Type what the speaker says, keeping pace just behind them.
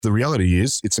The reality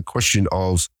is it's a question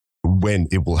of when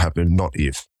it will happen, not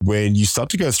if. When you start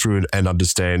to go through it and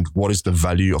understand what is the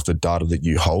value of the data that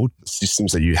you hold, the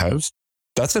systems that you have,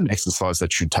 that's an exercise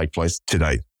that should take place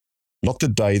today. Not the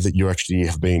day that you actually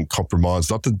have been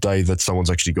compromised, not the day that someone's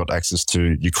actually got access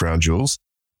to your crown jewels.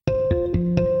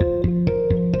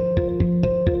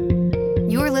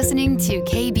 You're listening to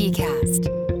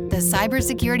KBcast, the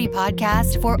cybersecurity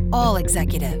podcast for all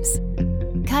executives.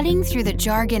 Cutting through the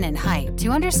jargon and hype to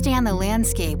understand the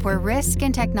landscape where risk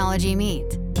and technology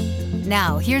meet.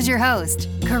 Now, here's your host,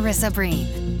 Carissa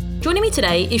Breen. Joining me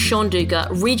today is Sean Duca,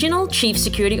 Regional Chief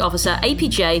Security Officer,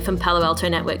 APJ from Palo Alto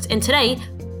Networks. And today,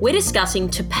 we're discussing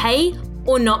to pay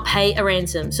or not pay a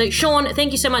ransom. So Sean,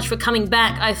 thank you so much for coming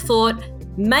back. I thought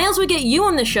may as well get you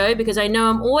on the show because I know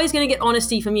I'm always going to get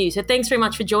honesty from you. So thanks very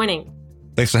much for joining.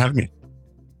 Thanks for having me.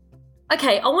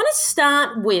 Okay, I want to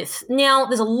start with, now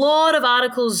there's a lot of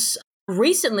articles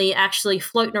recently actually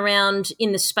floating around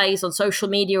in the space on social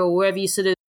media or wherever you sort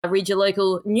of read your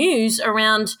local news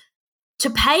around to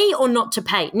pay or not to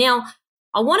pay. Now,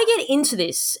 I want to get into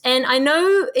this, and I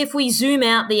know if we zoom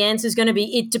out, the answer is going to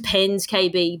be, it depends,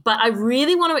 KB, but I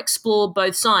really want to explore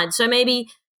both sides. So maybe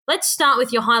let's start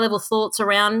with your high-level thoughts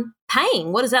around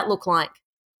paying. What does that look like?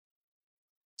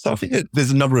 So I think that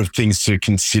there's a number of things to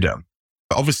consider.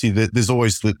 Obviously, there's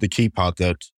always the key part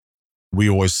that we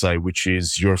always say, which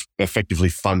is you're effectively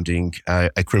funding a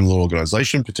criminal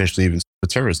organization, potentially even a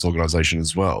terrorist organization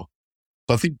as well.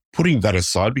 So I think putting that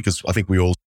aside, because I think we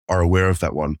all are aware of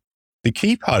that one, the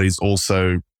key part is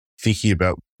also thinking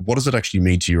about what does it actually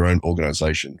mean to your own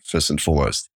organization, first and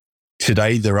foremost.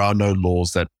 Today, there are no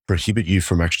laws that prohibit you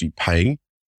from actually paying.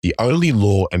 The only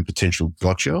law and potential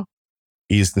gotcha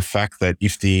is the fact that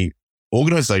if the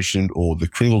organization or the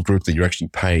criminal group that you're actually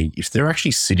paying, if they're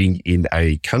actually sitting in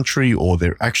a country or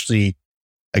they're actually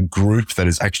a group that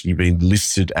has actually been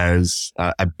listed as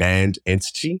a banned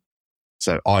entity,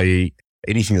 so i.e.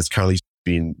 anything that's currently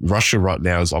in Russia right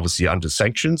now is obviously under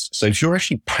sanctions. So if you're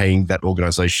actually paying that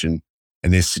organization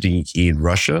and they're sitting in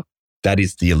Russia, that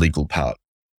is the illegal part.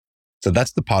 So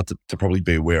that's the part to probably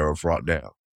be aware of right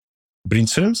now. But in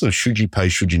terms of should you pay,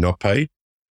 should you not pay,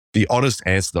 the honest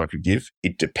answer that I could give,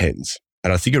 it depends.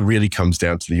 And I think it really comes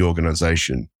down to the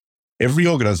organization. Every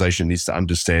organization needs to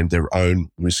understand their own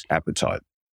risk appetite.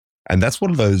 And that's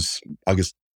one of those, I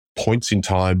guess, points in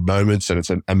time, moments, and it's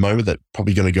a moment that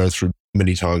probably going to go through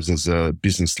many times as a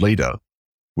business leader,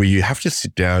 where you have to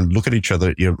sit down, look at each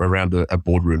other around a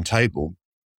boardroom table,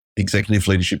 executive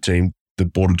leadership team, the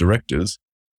board of directors,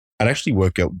 and actually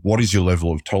work out what is your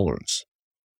level of tolerance.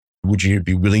 Would you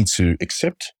be willing to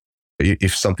accept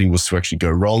if something was to actually go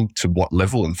wrong, to what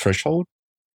level and threshold?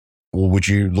 Or would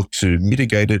you look to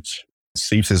mitigate it,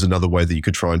 see if there's another way that you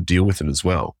could try and deal with it as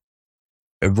well?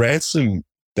 A ransom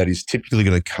that is typically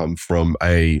going to come from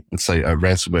let's say a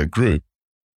ransomware group,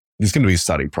 there's going to be a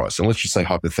starting price. And let's just say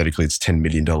hypothetically it's $10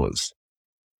 million.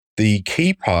 The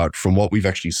key part from what we've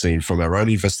actually seen from our own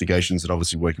investigations and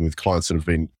obviously working with clients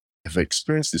that have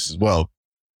experienced this as well,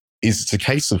 is it's a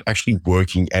case of actually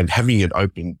working and having an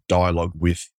open dialogue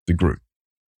with the group.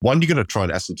 One, you're going to try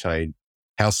and ascertain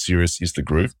how serious is the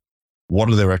group, what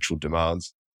are their actual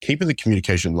demands. Keeping the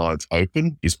communication lines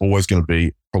open is always going to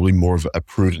be probably more of a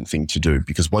prudent thing to do,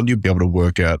 because one, you'll be able to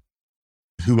work out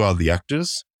who are the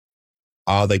actors,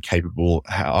 are they capable,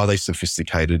 are they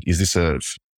sophisticated, is this a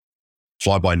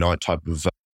fly-by-night type of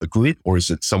a group, or is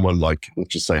it someone like, let's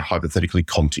just say hypothetically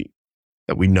Conti,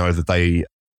 that we know that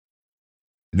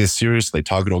they're serious, they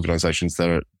target organizations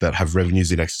that have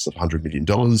revenues in excess of $100 million.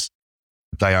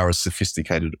 They are a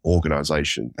sophisticated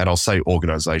organization. And I'll say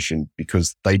organization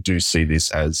because they do see this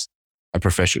as a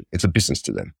profession. It's a business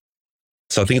to them.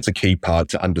 So I think it's a key part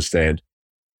to understand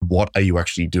what are you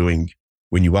actually doing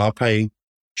when you are paying?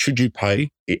 Should you pay?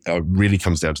 It really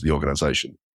comes down to the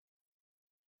organization.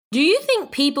 Do you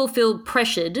think people feel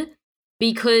pressured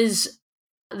because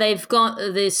they've got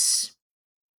this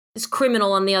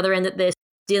criminal on the other end that they're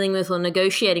dealing with or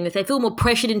negotiating with? They feel more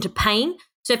pressured into paying.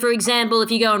 So, for example, if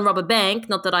you go and rob a bank,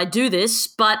 not that I do this,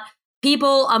 but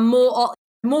people are more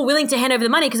willing to hand over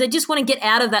the money because they just want to get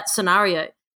out of that scenario.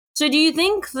 So do you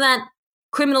think that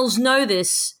criminals know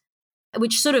this,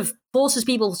 which sort of forces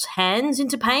people's hands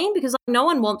into paying? Because no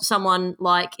one wants someone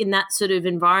like in that sort of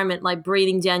environment, like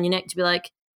breathing down your neck to be like,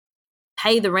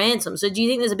 pay the ransom. So do you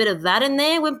think there's a bit of that in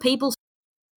there when people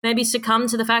maybe succumb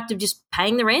to the fact of just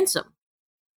paying the ransom?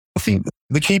 I think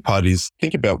the key part is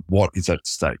think about what is at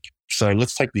stake. So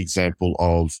let's take the example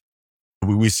of,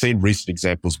 we've seen recent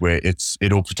examples where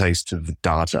it all pertains to the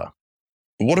data.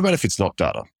 But what about if it's not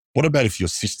data? What about if your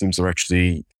systems are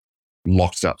actually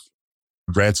locked up?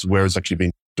 Ransomware has actually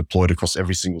been deployed across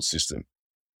every single system.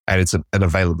 And it's an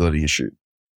availability issue.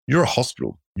 You're a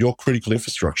hospital, you're critical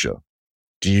infrastructure.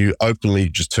 Do you openly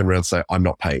just turn around and say, I'm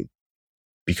not paying?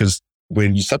 Because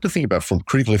when you start to think about from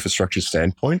critical infrastructure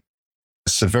standpoint,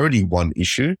 the severity one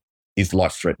issue is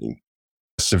life-threatening.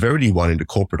 The severity one in the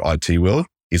corporate IT world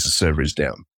is the server is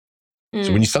down.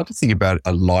 So when you start to think about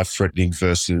a life-threatening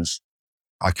versus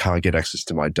I can't get access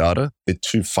to my data, they're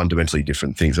two fundamentally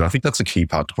different things. And I think that's a key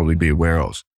part to probably be aware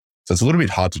of. So it's a little bit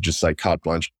hard to just say carte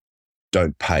blanche,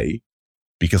 don't pay,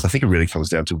 because I think it really comes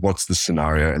down to what's the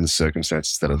scenario and the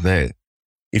circumstances that are there.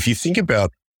 If you think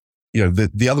about,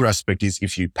 the other aspect is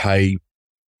if you pay,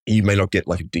 you may not get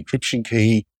like a decryption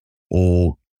key,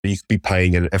 or you could be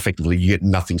paying and effectively you get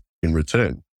nothing in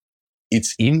return.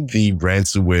 It's in the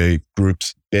ransomware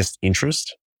group's best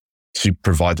interest to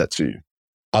provide that to you.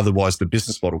 Otherwise, the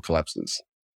business model collapses.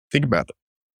 Think about it.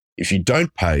 If you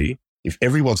don't pay, if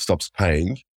everyone stops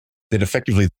paying, then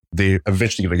effectively they're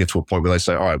eventually going to get to a point where they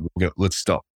say, all right, let's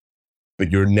stop. But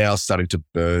you're now starting to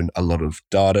burn a lot of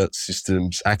data,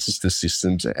 systems, access to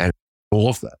systems, and all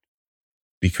of that.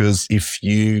 Because if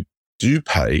you do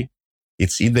pay,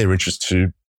 it's in their interest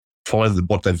to follow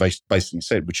what they've basically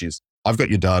said, which is, I've got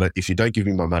your data. If you don't give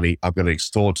me my money, I'm going to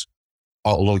extort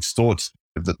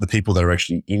the people that are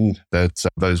actually in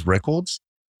those records,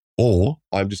 or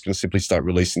I'm just going to simply start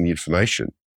releasing the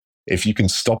information. If you can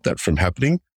stop that from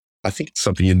happening, I think it's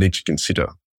something you need to consider.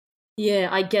 Yeah,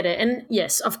 I get it. And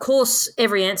yes, of course,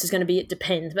 every answer is going to be it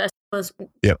depends. But I sort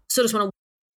of just want to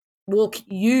walk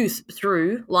you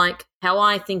through like how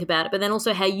I think about it, but then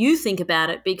also how you think about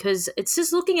it, because it's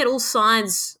just looking at all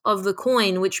sides of the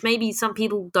coin, which maybe some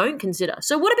people don't consider.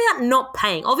 So what about not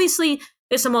paying? Obviously,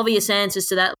 there's some obvious answers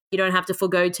to that. You don't have to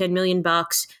forgo $10 million.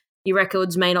 Your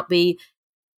records may not be,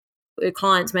 your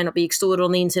clients may not be extorted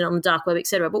on the internet, on the dark web,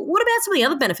 etc. But what about some of the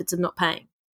other benefits of not paying?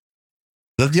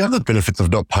 The other benefits of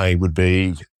not paying would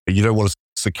be you don't want to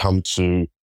succumb to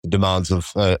the demands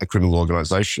of a criminal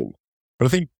organization. But I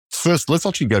think first, let's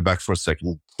actually go back for a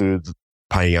second to the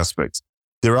paying aspect.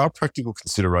 There are practical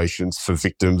considerations for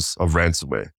victims of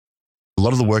ransomware. A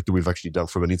lot of the work that we've actually done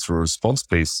from an incident response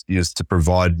piece is to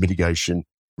provide mitigation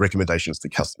recommendations to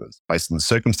customers based on the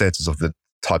circumstances of the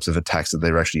types of attacks that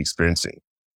they're actually experiencing.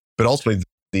 But ultimately,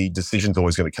 the decision's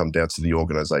always going to come down to the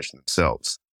organization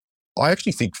themselves. I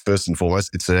actually think first and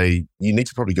foremost, you need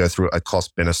to probably go through a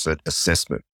cost-benefit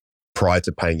assessment prior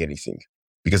to paying anything.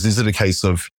 Because is it a case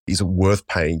of, is it worth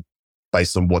paying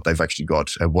based on what they've actually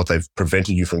got and what they've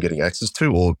prevented you from getting access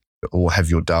to or have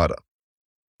your data?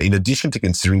 In addition to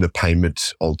considering the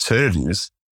payment alternatives,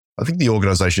 I think the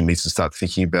organization needs to start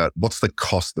thinking about what's the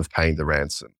cost of paying the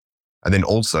ransom? And then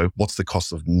also, what's the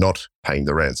cost of not paying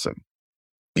the ransom?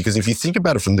 Because if you think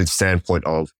about it from the standpoint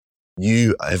of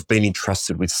you have been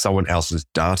entrusted with someone else's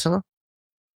data,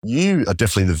 you are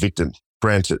definitely the victim,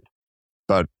 granted.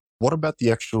 But what about the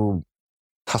actual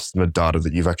customer data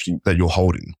that you're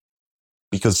holding?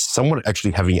 Because someone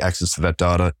actually having access to that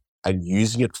data and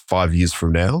using it 5 years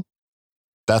from now,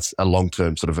 that's a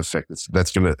long-term sort of effect.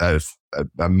 That's going to have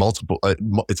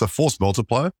it's a force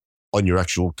multiplier on your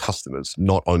actual customers,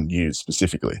 not on you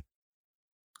specifically.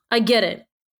 I get it.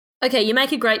 Okay, you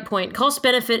make a great point.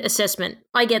 Cost-benefit assessment.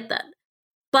 I get that.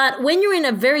 But when you're in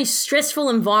a very stressful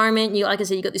environment, like I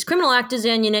said, you've got these criminal actors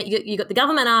down your net, you've got the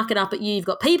government arcing up at you, you've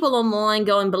got people online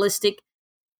going ballistic.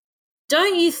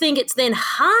 Don't you think it's then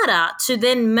harder to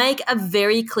then make a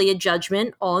very clear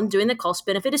judgment on doing the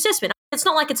cost-benefit assessment? It's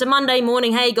not like it's a Monday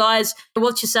morning, hey guys,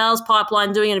 what's your sales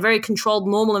pipeline doing in a very controlled,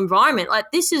 normal environment?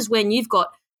 Like this is when you've got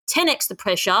 10x the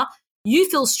pressure. You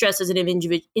feel stressed as an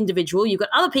individual. You've got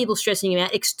other people stressing you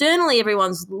out. Externally,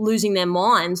 everyone's losing their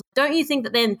minds. Don't you think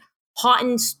that then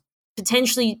heightens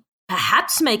potentially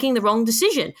perhaps making the wrong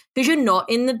decision because you're not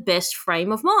in the best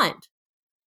frame of mind?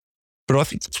 But I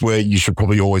think that's where you should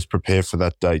probably always prepare for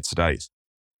that day today.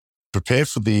 Prepare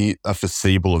for a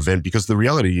foreseeable event, because the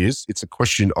reality is it's a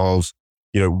question of,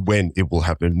 when it will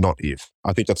happen, not if.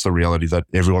 I think that's the reality that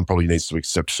everyone probably needs to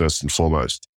accept first and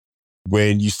foremost.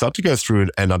 When you start to go through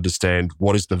and understand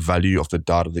what is the value of the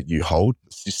data that you hold,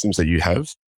 the systems that you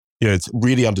have, it's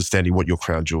really understanding what your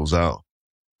crown jewels are.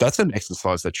 That's an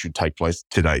exercise that should take place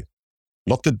today.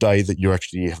 Not the day that you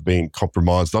actually have been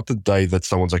compromised, not the day that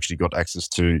someone's actually got access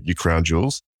to your crown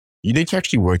jewels. You need to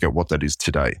actually work out what that is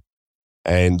today.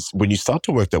 And when you start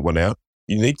to work that one out,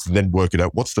 you need to then work it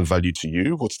out. What's the value to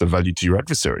you? What's the value to your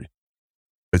adversary?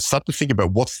 But start to think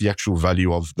about what's the actual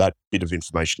value of that bit of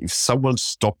information. If someone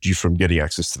stopped you from getting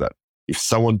access to that, if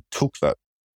someone took that,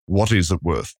 what is it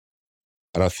worth?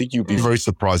 And I think you'd be very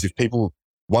surprised if people,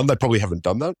 one, they probably haven't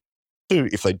done that. Two,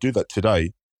 if they do that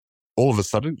today, all of a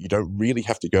sudden, you don't really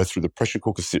have to go through the pressure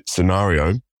cooker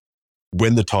scenario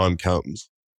when the time comes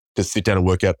to sit down and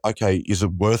work out, okay, is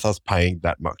it worth us paying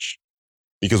that much?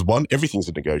 Because one, everything's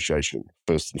a negotiation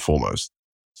first and foremost.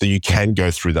 So you can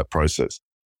go through that process.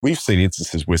 We've seen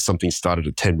instances where something started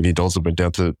at $10 million and went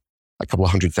down to a couple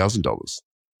of $100,000.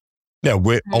 Now,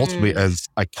 we're ultimately, as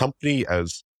a company,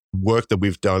 as work that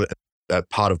we've done as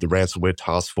part of the ransomware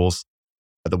task force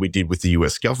that we did with the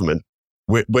US government,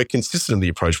 we're consistent in the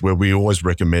approach where we always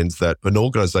recommend that an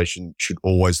organization should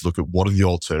always look at what are the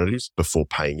alternatives before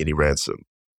paying any ransom.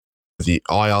 The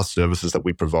IR services that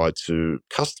we provide to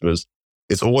customers,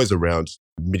 it's always around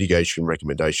mitigation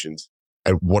recommendations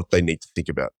and what they need to think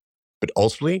about. But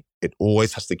ultimately, it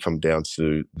always has to come down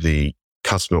to the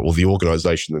customer or the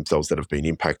organization themselves that have been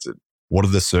impacted. What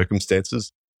are the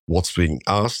circumstances? What's being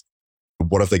asked?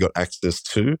 What have they got access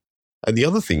to? And the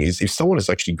other thing is, if someone has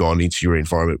actually gone into your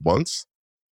environment once,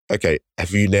 okay,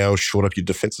 have you now shored up your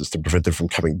defenses to prevent them from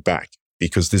coming back?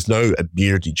 Because there's no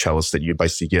immunity chalice that you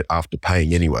basically get after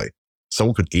paying anyway.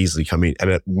 Someone could easily come in,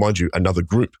 and mind you, another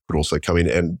group could also come in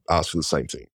and ask for the same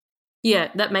thing. Yeah,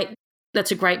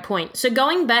 that's a great point. So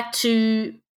going back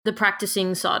to the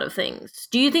practicing side of things,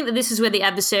 do you think that this is where the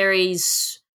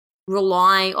adversaries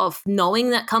rely of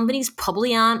knowing that companies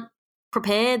probably aren't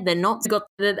prepared?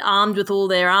 They're armed with all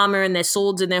their armor and their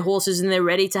swords and their horses and they're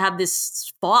ready to have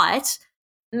this fight.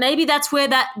 Maybe that's where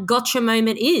that gotcha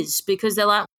moment is, because they're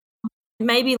like,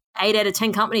 maybe 8 out of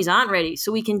 10 companies aren't ready,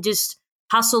 so we can just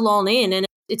hustle on in and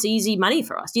it's easy money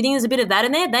for us. Do you think there's a bit of that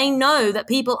in there? They know that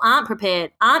people aren't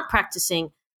prepared, aren't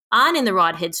practicing, aren't in the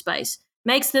right headspace.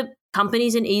 Makes the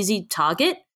companies an easy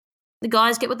target. The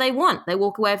guys get what they want. They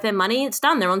walk away with their money. It's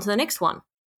done. They're on to the next one.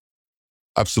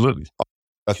 Absolutely.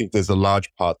 I think there's a large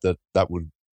part that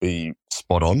would be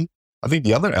spot on. I think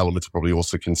the other element to probably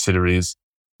also consider is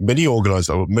many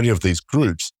of these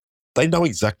groups, they know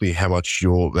exactly how much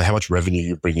revenue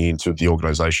you're bringing into the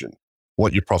organization,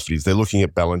 what your profit is. They're looking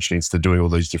at balance sheets. They're doing all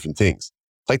these different things.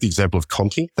 Take the example of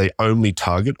Conti. They only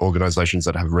target organizations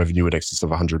that have revenue in excess of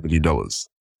 $100 million.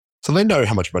 So they know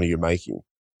how much money you're making.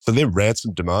 So their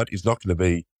ransom demand is not going to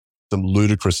be some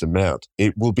ludicrous amount.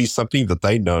 It will be something that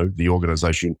they know the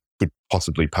organization could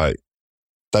possibly pay.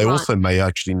 They also may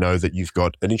actually know that you've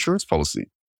got an insurance policy,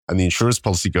 and the insurance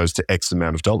policy goes to X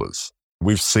amount of dollars.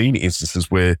 We've seen instances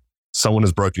where someone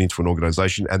has broken into an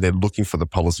organization and they're looking for the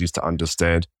policies to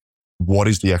understand what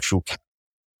is the actual.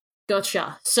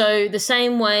 Gotcha. So the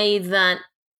same way that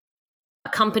a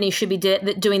company should be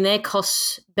doing their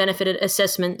cost-benefit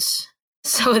assessments,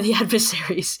 so are the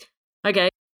adversaries. Okay,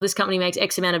 this company makes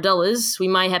X amount of dollars. We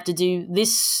may have to do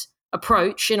this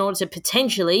approach in order to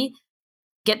potentially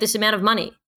get this amount of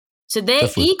money. So they're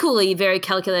equally very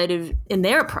calculated in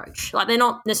their approach. Like, they're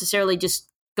not necessarily just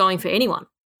going for anyone.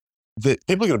 People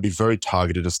are going to be very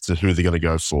targeted as to who they're going to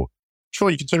go for. Sure,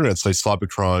 you can turn around and say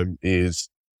cybercrime is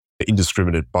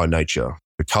indiscriminate by nature.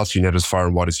 It casts your net as far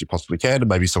and wide as you possibly can, and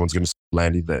maybe someone's going to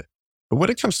land in there. But when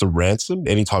it comes to ransom,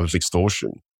 any type of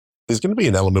extortion, there's going to be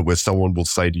an element where someone will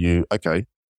say to you, okay,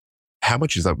 how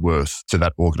much is that worth to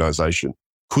that organization?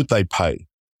 Could they pay?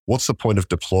 What's the point of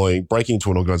breaking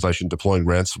into an organization, deploying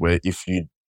ransomware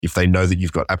if they know that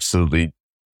you've got absolutely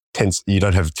you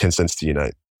don't have 10 cents to your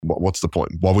name? What's the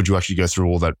point? Why would you actually go through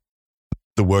all that,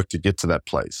 the work to get to that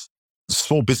place?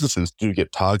 Small businesses do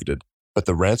get targeted, but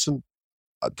the ransom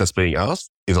that's being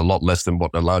asked is a lot less than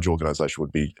what a large organization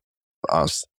would be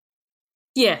asked.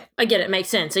 Yeah, I get it. It makes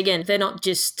sense. Again, they're not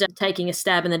just taking a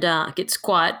stab in the dark. It's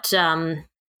quite, they're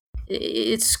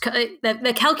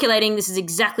calculating this is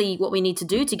exactly what we need to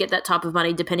do to get that type of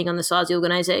money, depending on the size of the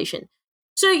organization.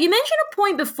 So you mentioned a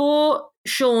point before,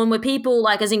 Sean, where people,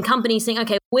 like, as in companies, think,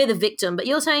 okay, we're the victim, but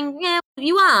you're saying, yeah,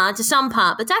 you are to some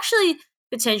part, but it's actually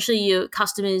potentially your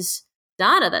customers'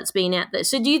 data that's being out there.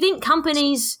 So do you think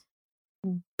companies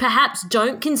perhaps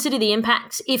don't consider the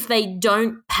impacts if they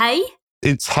don't pay?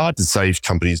 It's hard to say if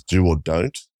companies do or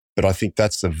don't, but I think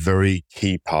that's a very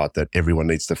key part that everyone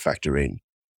needs to factor in.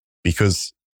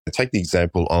 Because take the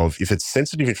example of if it's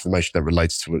sensitive information that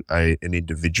relates to an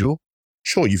individual,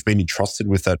 sure, you've been entrusted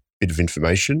with that bit of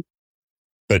information,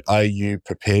 but are you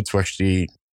prepared to actually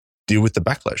deal with the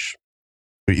backlash?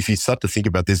 If you start to think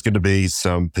about, there's going to be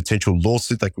some potential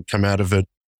lawsuit that could come out of it,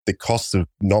 the cost of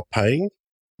not paying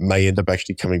may end up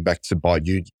actually coming back to bite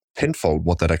you tenfold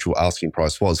what that actual asking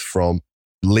price was, from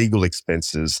legal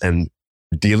expenses and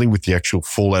dealing with the actual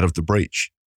fallout of the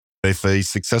breach. If a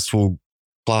successful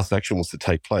class action was to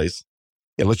take place,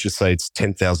 let's just say it's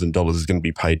 $10,000 is going to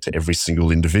be paid to every single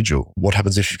individual. What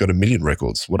happens if you've got 1 million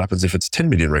records? What happens if it's 10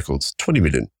 million records, 20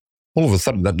 million? All of a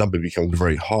sudden, that number becomes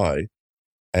very high.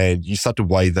 And you start to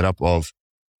weigh that up of,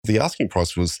 the asking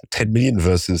price was 10 million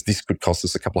versus this could cost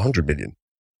us a couple of $100 million.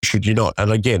 Should you not?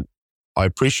 And again, I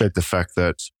appreciate the fact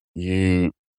that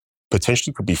you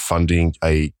potentially could be funding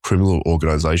a criminal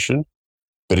organization,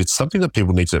 but it's something that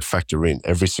people need to factor in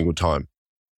every single time.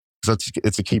 Because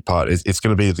it's a key part. It's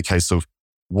going to be the case of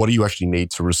what do you actually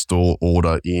need to restore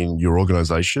order in your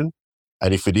organization?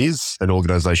 And if it is an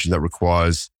organization that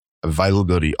requires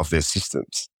availability of their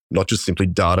systems, not just simply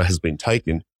data has been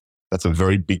taken, that's a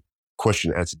very big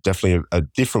question. And it's definitely a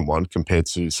different one compared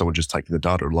to someone just taking the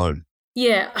data alone.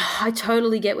 Yeah, I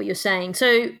totally get what you're saying.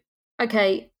 So,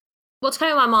 okay, what's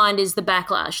coming to my mind is the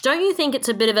backlash. Don't you think it's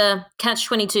a bit of a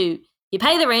catch-22? You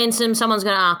pay the ransom, someone's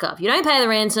going to arc up. You don't pay the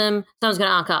ransom, someone's going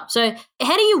to arc up. So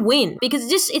how do you win?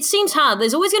 Because it seems hard.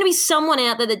 There's always going to be someone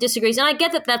out there that disagrees. And I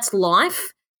get that that's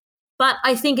life, but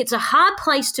I think it's a hard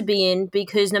place to be in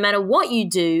because no matter what you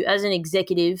do as an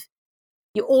executive,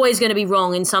 you're always going to be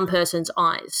wrong in some person's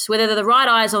eyes, whether they're the right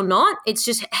eyes or not. It's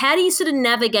just how do you sort of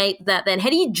navigate that then? How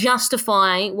do you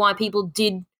justify why people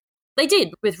did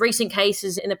with recent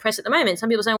cases in the press at the moment? Some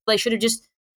people say, well, they should have just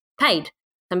paid.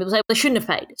 Some people say, well, they shouldn't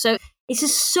have paid. So it's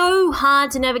just so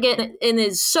hard to navigate, and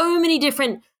there's so many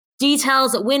different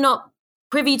details that we're not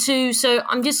privy to. So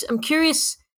I'm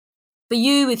curious for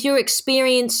you, with your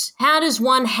experience, how does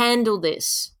one handle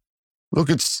this? Look,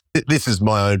 this is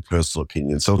my own personal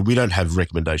opinion. So we don't have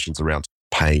recommendations around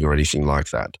paying or anything like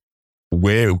that.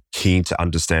 We're keen to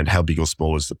understand how big or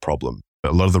small is the problem.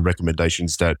 A lot of the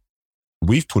recommendations that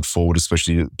we've put forward,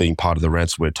 especially being part of the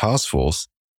ransomware task force,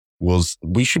 was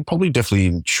we should probably definitely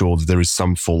ensure that there is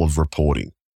some form of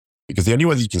reporting. Because the only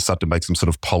way that you can start to make some sort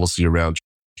of policy around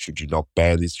should you not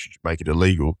ban this, should you make it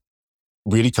illegal,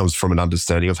 really comes from an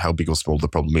understanding of how big or small the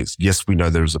problem is. Yes, we know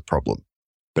there is a problem,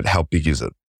 but how big is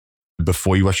it?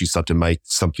 Before you actually start to make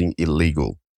something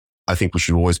illegal, I think we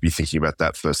should always be thinking about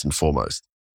that first and foremost.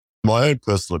 My own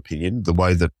personal opinion, the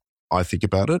way that I think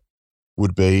about it,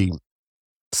 would be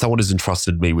someone has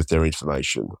entrusted me with their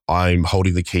information. I'm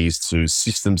holding the keys to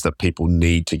systems that people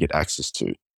need to get access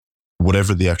to.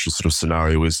 Whatever the actual sort of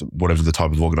scenario is, whatever the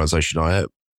type of organization I am,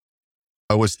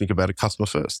 I always think about a customer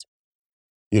first.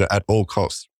 At all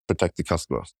costs, protect the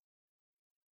customer.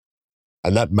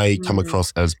 And that may come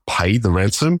across as pay the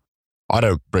ransom. I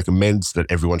don't recommend that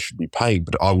everyone should be paying,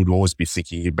 but I would always be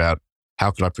thinking about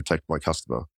how can I protect my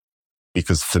customer?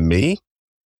 Because for me,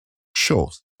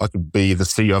 sure, I could be the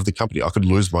CEO of the company. I could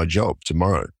lose my job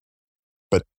tomorrow.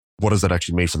 But what does that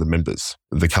actually mean for the members,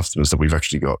 the customers that we've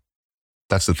actually got?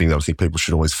 That's the thing that I think people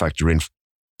should always factor in.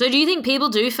 So do you think people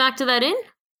do factor that in?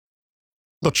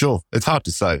 Not sure. It's hard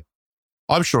to say.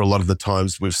 I'm sure a lot of the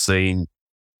times we've seen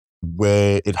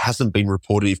where it hasn't been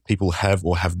reported if people have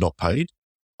or have not paid.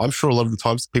 I'm sure a lot of the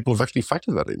times people have actually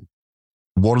factored that in.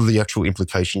 What are the actual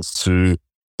implications to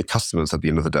the customers at the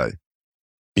end of the day?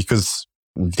 Because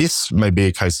this may be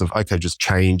a case of, okay, just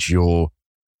change your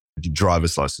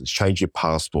driver's license, change your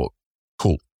passport.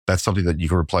 Cool. That's something that you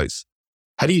can replace.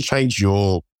 How do you change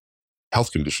your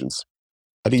health conditions?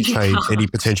 How do you change any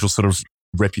potential sort of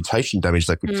reputation damage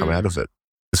that could come out of it?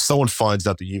 If someone finds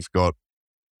out that you've got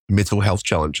mental health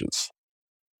challenges,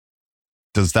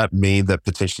 does that mean that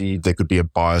potentially there could be a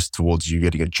bias towards you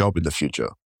getting a job in the future?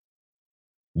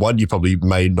 One, you probably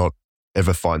may not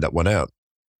ever find that one out,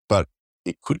 but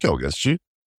it could go against you.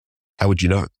 How would you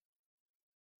know?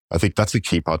 I think that's a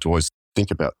key part to always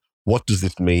think about. What does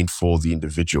this mean for the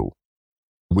individual?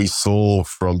 We saw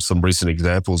from some recent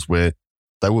examples where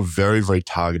they were very, very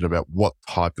targeted about what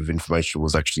type of information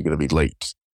was actually going to be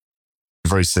leaked.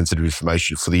 Very sensitive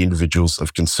information for the individuals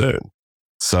of concern.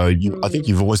 So I think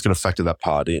you've always got to factor that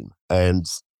part in. And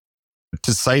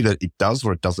to say that it does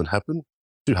or it doesn't happen,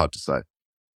 too hard to say.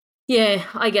 Yeah,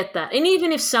 I get that. And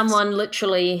even if someone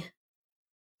literally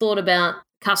thought about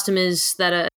customers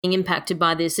that are being impacted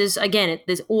by this, there's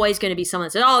always going to be someone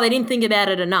that says, oh, they didn't think about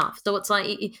it enough. So it's like,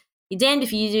 you're damned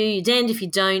if you do, you're damned if you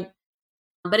don't.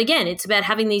 But again, it's about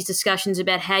having these discussions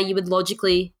about how you would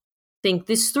logically think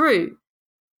this through.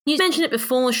 You mentioned it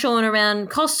before, Sean, around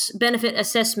cost-benefit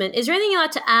assessment. Is there anything you'd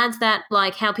like to add to that,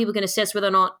 like how people can assess whether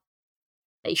or not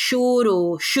they should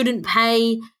or shouldn't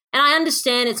pay? And I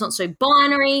understand it's not so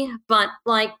binary, but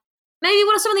like maybe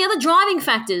what are some of the other driving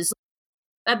factors?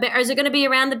 Is it going to be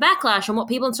around the backlash on what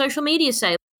people on social media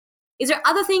say? Is there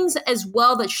other things as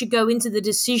well that should go into the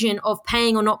decision of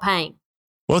paying or not paying?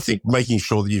 Well, I think making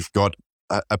sure that you've got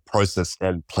a process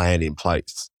and plan in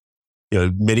place.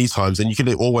 Many times, and you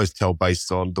can always tell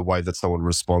based on the way that someone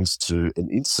responds to an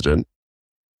incident,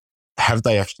 have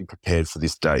they actually prepared for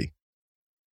this day?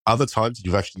 Other times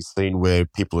you've actually seen where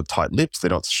people are tight-lipped,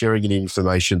 they're not sharing any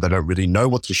information, they don't really know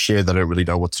what to share, they don't really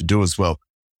know what to do as well.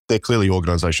 they're clearly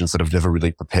organizations that have never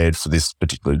really prepared for this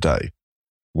particular day.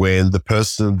 When the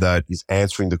person that is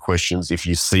answering the questions, if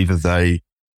you see that they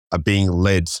are being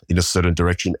led in a certain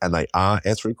direction and they are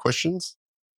answering questions,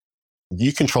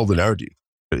 you control the narrative.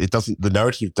 The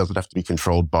narrative doesn't have to be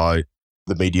controlled by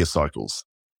the media cycles.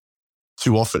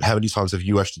 Too often, how many times have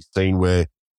you actually seen where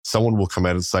someone will come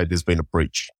out and say there's been a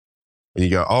breach? And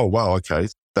you go, oh, wow, okay,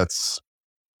 that's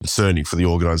concerning for the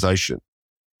organization.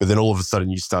 But then all of a sudden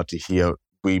you start to hear,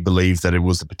 we believe that it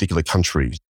was a particular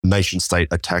country, nation state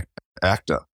attack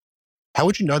actor. How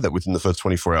would you know that within the first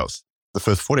 24 hours, the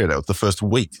first 48 hours, the first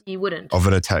week You wouldn't. of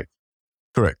an attack?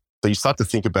 Correct. So you start to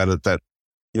think about it that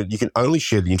you can only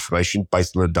share the information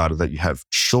based on the data that you have.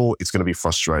 Sure, it's going to be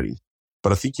frustrating,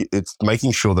 but I think it's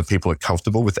making sure that people are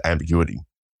comfortable with ambiguity,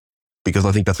 because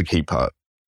I think that's a key part.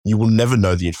 You will never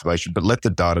know the information, but let the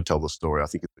data tell the story. I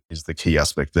think is the key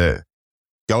aspect there.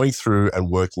 Going through and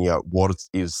working out what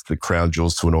is the crown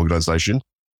jewels to an organization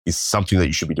is something that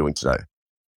you should be doing today.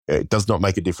 It does not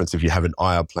make a difference if you have an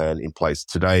IR plan in place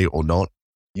today or not.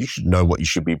 You should know what you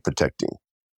should be protecting,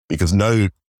 because no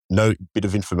bit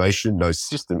of information, no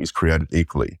system is created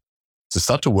equally. So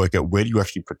start to work out, where do you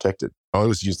actually protect it? I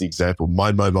always use the example,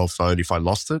 my mobile phone, if I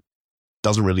lost it,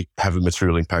 doesn't really have a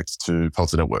material impact to Palo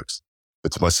Alto Networks.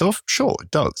 But to myself, sure,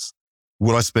 it does.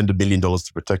 Would I spend $1 million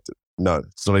to protect it? No,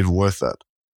 it's not even worth that.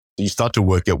 So you start to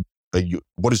work out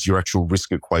what is your actual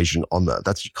risk equation on that.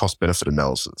 That's your cost benefit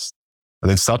analysis. And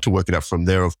then start to work it out from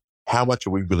there of how much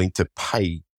are we willing to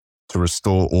pay to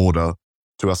restore order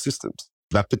to our systems.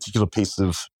 That particular piece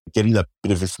of getting that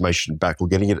bit of information back or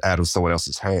getting it out of someone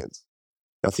else's hands.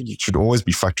 I think you should always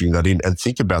be factoring that in and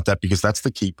think about that, because that's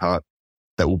the key part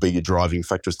that will be your driving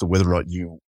factor as to whether or not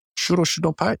you should or should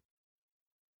not pay.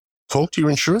 Talk to your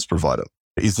insurance provider.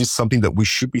 Is this something that we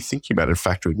should be thinking about and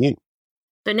factoring in?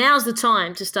 So now's the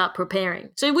time to start preparing.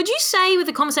 So would you say, with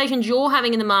the conversations you're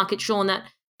having in the market, Sean, that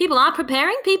people are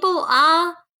preparing? People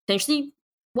are potentially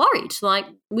worried. Like,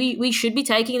 we should be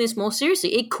taking this more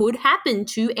seriously. It could happen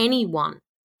to anyone.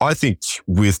 I think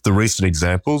with the recent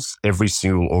examples, every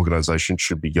single organization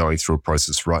should be going through a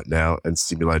process right now and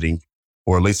simulating,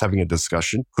 or at least having a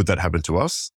discussion. Could that happen to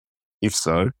us? If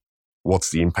so,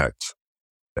 what's the impact?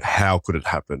 How could it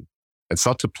happen? And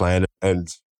start to plan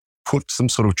and put some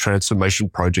sort of transformation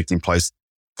project in place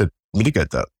to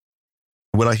mitigate that.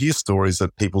 When I hear stories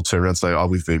that people turn around and say, oh,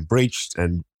 we've been breached,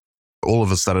 and all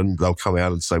of a sudden they'll come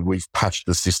out and say, we've patched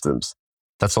the systems.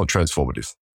 That's not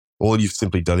transformative. All you've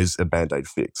simply done is a Band-Aid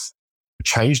fix.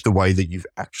 Change the way that you've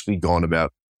actually gone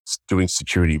about doing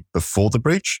security before the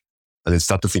breach, and then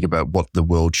start to think about what the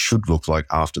world should look like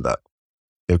after that.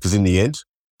 Because in the end,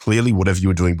 clearly whatever you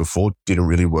were doing before didn't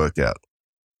really work out.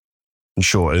 And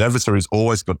sure, an adversary's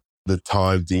always got the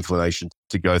time, the inclination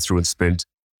to go through and spend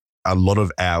a lot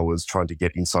of hours trying to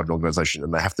get inside an organization,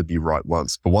 and they have to be right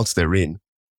once. But once they're in,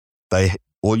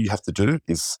 all you have to do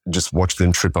is just watch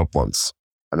them trip up once.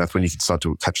 And that's when you can start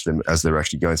to catch them as they're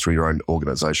actually going through your own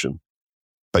organization.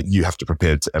 But you have to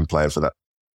prepare and plan for that.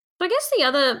 So I guess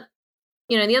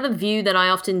the other view that I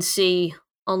often see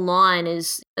online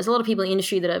is there's a lot of people in the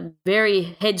industry that are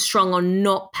very headstrong on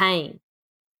not paying.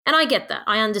 And I get that.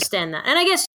 I understand that. And I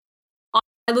guess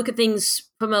I look at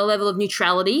things from a level of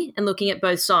neutrality and looking at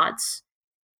both sides.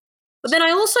 But then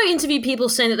I also interview people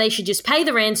saying that they should just pay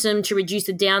the ransom to reduce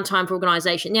the downtime for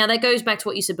organization. Now, that goes back to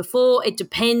what you said before. It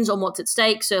depends on what's at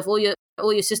stake. So if all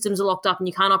your systems are locked up and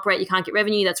you can't operate, you can't get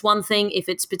revenue, that's one thing. If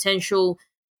it's potential,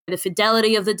 the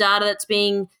fidelity of the data that's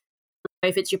being,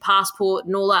 if it's your passport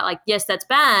and all that, like, yes, that's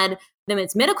bad. Then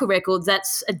it's medical records,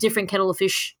 that's a different kettle of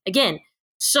fish again.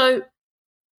 So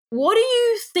what do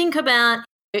you think about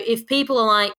if people are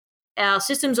like, our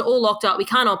systems are all locked up, we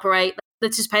can't operate,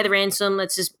 let's just pay the ransom,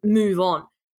 let's just move on?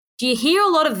 Do you hear a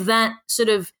lot of that sort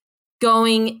of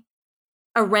going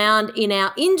around in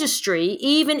our industry,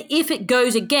 even if it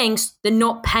goes against the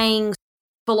not paying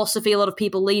philosophy a lot of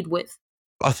people lead with?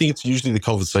 I think it's usually the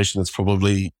conversation that's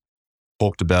probably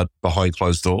talked about behind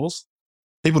closed doors.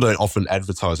 People don't often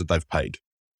advertise that they've paid.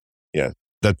 Yeah,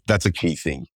 that's a key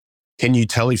thing. Can you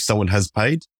tell if someone has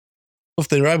paid? If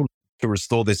they're able to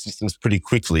restore their systems pretty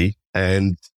quickly,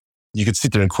 and you could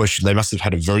sit there and question, they must have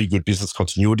had a very good business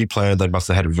continuity plan. They must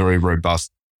have had a very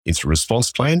robust incident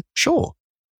response plan. Sure.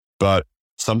 But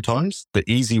sometimes the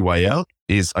easy way out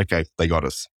is, okay, they got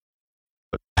us.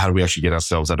 But how do we actually get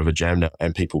ourselves out of a jam now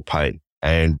and people pay?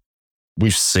 And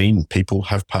we've seen people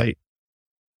have paid.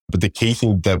 But the key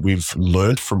thing that we've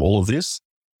learned from all of this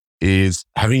is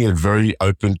having a very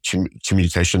open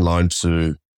communication line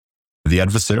to the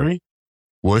adversary,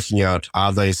 working out,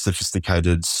 are they a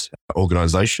sophisticated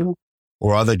organization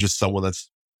or are they just someone that's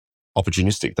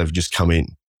opportunistic? They've just come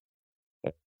in.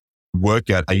 work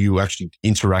out, are you actually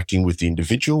interacting with the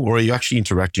individual or are you actually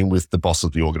interacting with the boss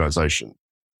of the organization?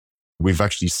 We've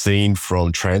actually seen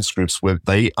from transcripts where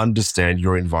they understand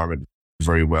your environment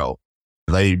very well.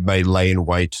 They may lay in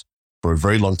wait for a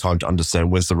very long time to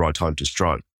understand when's the right time to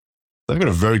strike. They've got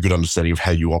a very good understanding of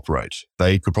how you operate.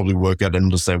 They could probably work out and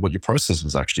understand what your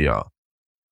processes actually are.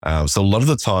 So a lot of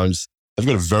the times, they've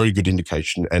got a very good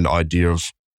indication and idea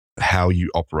of how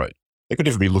you operate. They could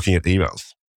even be looking at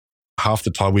emails. Half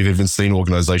the time, we've even seen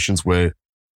organizations where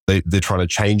they're trying to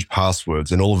change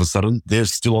passwords and all of a sudden, they're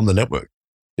still on the network.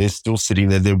 They're still sitting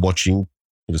there, they're watching.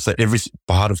 So every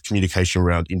part of communication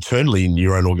around internally in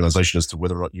your own organization as to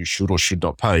whether or not you should or should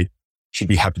not pay should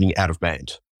be happening out of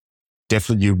band.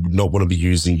 Definitely, you would not want to be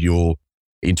using your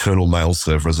internal mail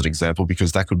server as an example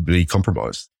because that could be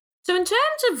compromised. So in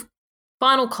terms of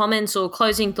final comments or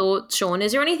closing thoughts, Sean,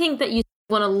 is there anything that you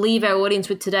want to leave our audience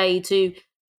with today?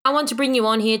 I want to bring you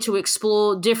on here to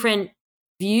explore different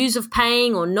views of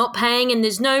paying or not paying, and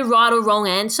there's no right or wrong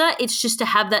answer. It's just to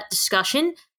have that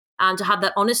discussion, to have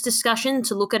that honest discussion,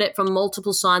 to look at it from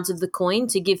multiple sides of the coin,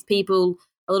 to give people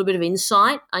a little bit of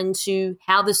insight into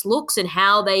how this looks and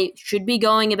how they should be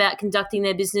going about conducting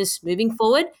their business moving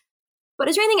forward. But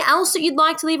is there anything else that you'd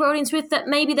like to leave our audience with that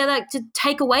maybe they'd like to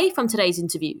take away from today's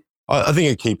interview? I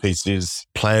think a key piece is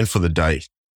plan for the day,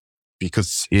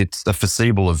 because it's a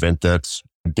foreseeable event that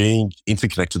being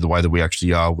interconnected the way that we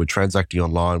actually are, we're transacting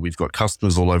online, we've got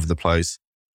customers all over the place,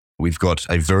 we've got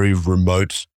a very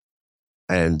remote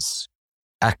and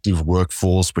active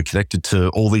workforce, we're connected to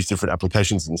all these different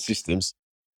applications and systems.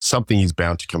 Something is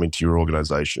bound to come into your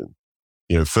organization.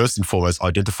 First and foremost,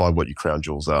 identify what your crown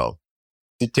jewels are.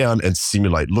 Sit down and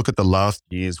simulate. Look at the last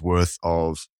year's worth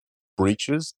of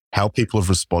breaches, how people have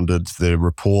responded, their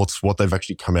reports, what they've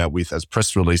actually come out with as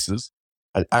press releases,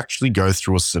 and actually go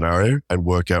through a scenario and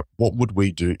work out what would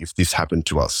we do if this happened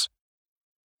to us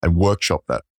and workshop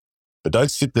that. But don't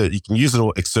sit there. You can use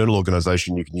an external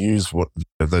organization. You can use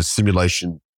those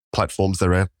simulation platforms that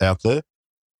are out there.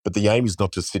 But the aim is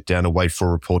not to sit down and wait for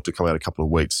a report to come out a couple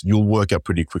of weeks. You'll work out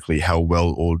pretty quickly how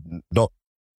well or not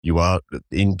you are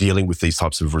in dealing with these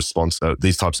types of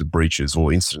these types of breaches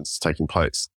or incidents taking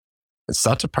place. And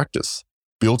start to practice.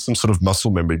 Build some sort of muscle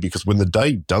memory, because when the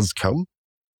day does come,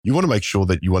 you want to make sure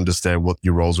that you understand what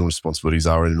your roles and responsibilities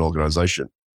are in an organization.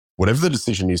 Whatever the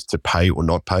decision is to pay or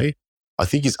not pay, I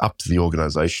think is up to the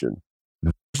organization.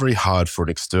 It's very hard for an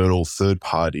external third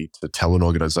party to tell an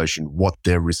organization what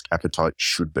their risk appetite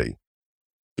should be,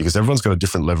 because everyone's got a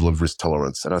different level of risk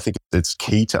tolerance. And I think it's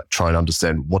key to try and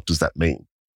understand, what does that mean?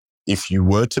 If you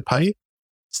were to pay,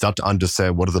 start to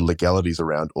understand what are the legalities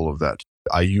around all of that.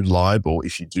 Are you liable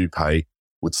if you do pay?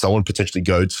 Would someone potentially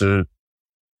go to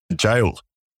jail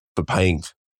for paying?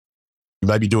 You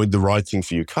may be doing the right thing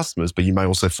for your customers, but you may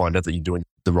also find out that you're doing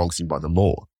the wrong thing by the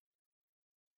law.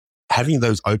 Having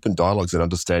those open dialogues and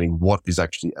understanding what is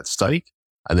actually at stake,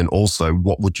 and then also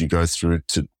what would you go through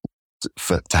to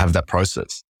have that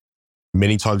process.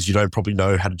 Many times you don't probably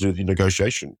know how to do the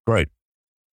negotiation. Great.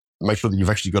 Make sure that you've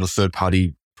actually got a third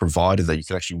party provider that you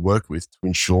can actually work with to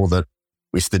ensure that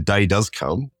if the day does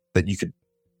come, that you could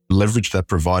leverage that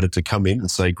provider to come in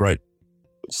and say, great,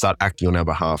 start acting on our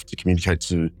behalf to communicate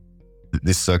to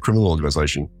this criminal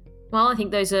organization. Well, I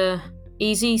think those are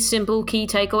easy, simple, key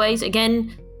takeaways.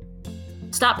 Again,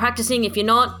 start practicing. If you're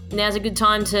not, now's a good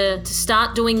time to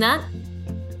start doing that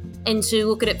and to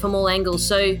look at it from all angles.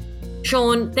 So,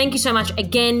 Sean, thank you so much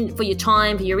again for your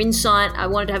time, for your insight. I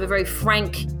wanted to have a very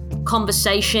frank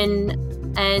conversation,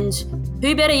 and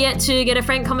who better yet to get a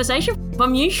frank conversation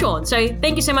from you, Sean. So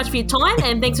thank you so much for your time,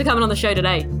 and thanks for coming on the show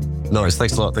today. No worries.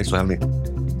 Thanks a lot. Thanks for having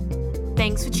me.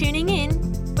 Thanks for tuning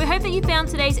in. We hope that you found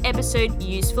today's episode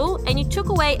useful and you took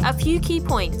away a few key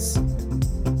points.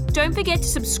 Don't forget to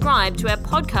subscribe to our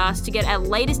podcast to get our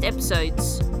latest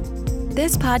episodes.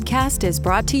 This podcast is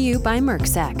brought to you by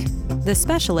MERCSEC, the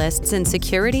specialists in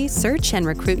security, search, and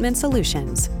recruitment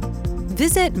solutions.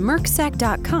 Visit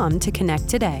MERCSEC.com to connect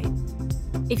today.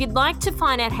 If you'd like to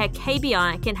find out how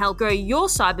KBI can help grow your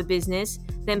cyber business,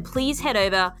 then please head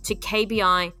over to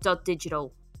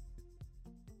kbi.digital.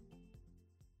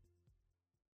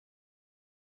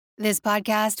 This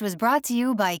podcast was brought to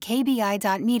you by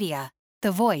KBI.media,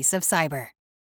 the voice of cyber.